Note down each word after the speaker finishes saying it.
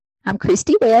I'm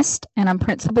Christy West, and I'm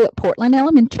principal at Portland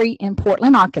Elementary in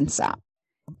Portland, Arkansas.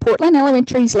 Portland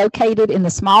Elementary is located in the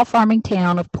small farming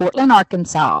town of Portland,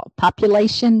 Arkansas,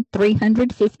 population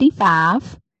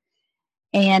 355.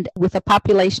 And with a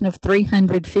population of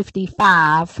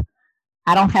 355,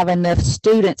 I don't have enough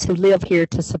students who live here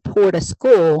to support a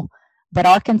school, but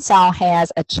Arkansas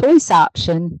has a choice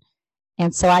option,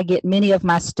 and so I get many of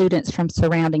my students from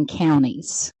surrounding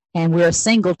counties. And we're a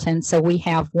singleton, so we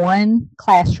have one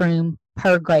classroom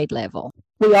per grade level.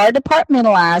 We are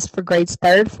departmentalized for grades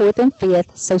 3rd, 4th, and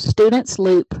 5th, so students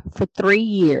loop for 3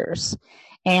 years.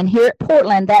 And here at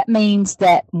Portland, that means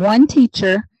that one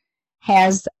teacher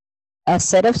has a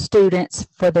set of students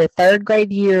for their 3rd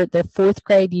grade year, their 4th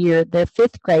grade year, their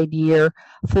 5th grade year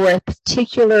for a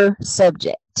particular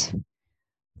subject.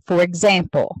 For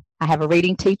example, I have a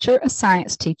reading teacher, a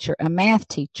science teacher, a math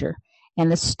teacher, and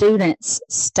the students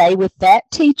stay with that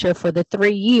teacher for the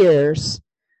 3 years,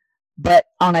 but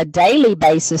on a daily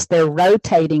basis, they're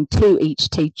rotating to each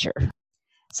teacher.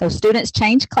 So students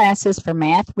change classes for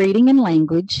math, reading, and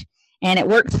language, and it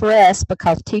works for us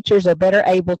because teachers are better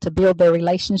able to build their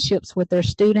relationships with their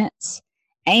students,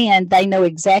 and they know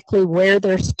exactly where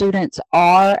their students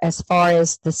are as far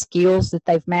as the skills that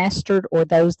they've mastered or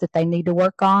those that they need to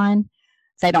work on.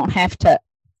 They don't have to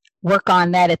work on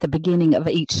that at the beginning of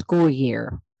each school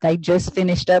year. They just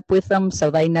finished up with them, so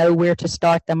they know where to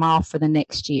start them off for the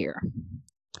next year.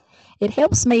 It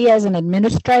helps me as an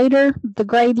administrator, the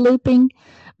grade looping,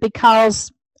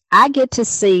 because I get to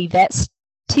see that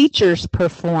teacher's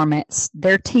performance,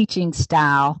 their teaching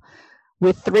style,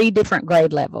 with 3 different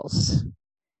grade levels.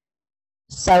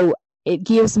 So it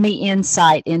gives me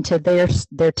insight into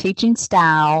their teaching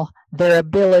style, their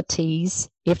abilities,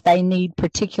 if they need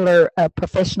particular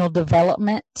professional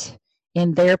development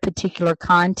in their particular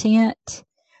content.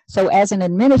 So as an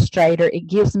administrator, it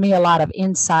gives me a lot of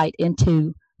insight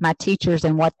into my teachers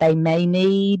and what they may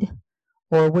need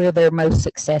or where they're most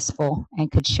successful,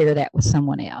 and could share that with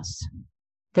someone else.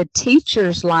 The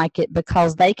teachers like it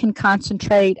because they can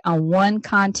concentrate on one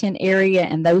content area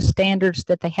and those standards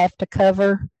that they have to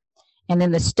cover. And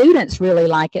then the students really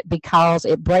like it because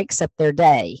it breaks up their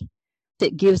day.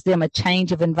 It gives them a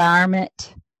change of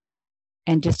environment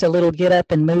and just a little get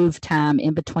up and move time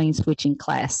in between switching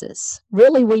classes.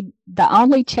 Really, the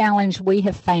only challenge we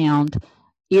have found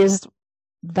is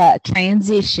the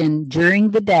transition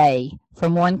during the day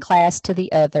from one class to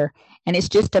the other. And it's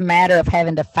just a matter of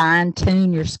having to fine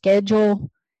tune your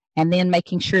schedule and then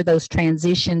making sure those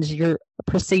transitions, your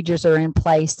procedures are in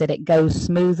place, that it goes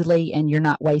smoothly and you're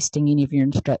not wasting any of your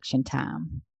instruction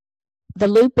time. The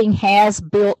looping has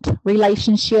built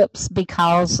relationships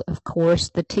because, of course,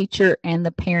 the teacher and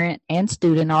the parent and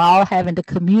student are all having to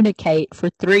communicate for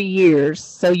 3 years.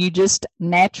 So you just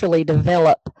naturally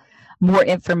develop more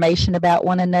information about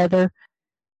one another.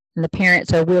 And the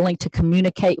parents are willing to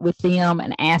communicate with them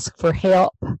and ask for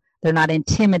help. They're not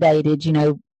intimidated. You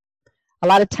know, a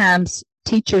lot of times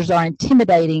teachers are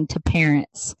intimidating to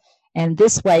parents. And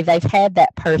this way they've had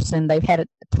that person, they've had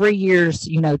 3 years,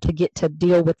 to get to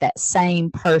deal with that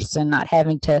same person, not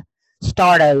having to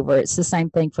start over. It's the same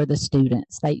thing for the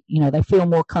students. They feel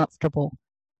more comfortable.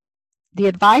 The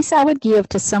advice I would give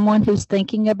to someone who's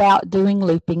thinking about doing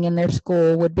looping in their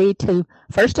school would be to,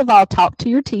 first of all, talk to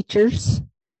your teachers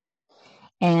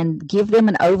and give them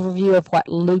an overview of what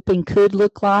looping could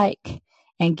look like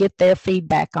and get their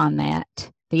feedback on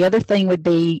that. The other thing would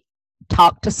be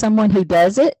talk to someone who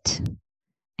does it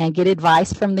and get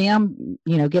advice from them,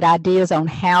 get ideas on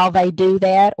how they do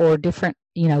that or different,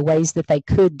 ways that they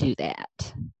could do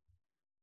that.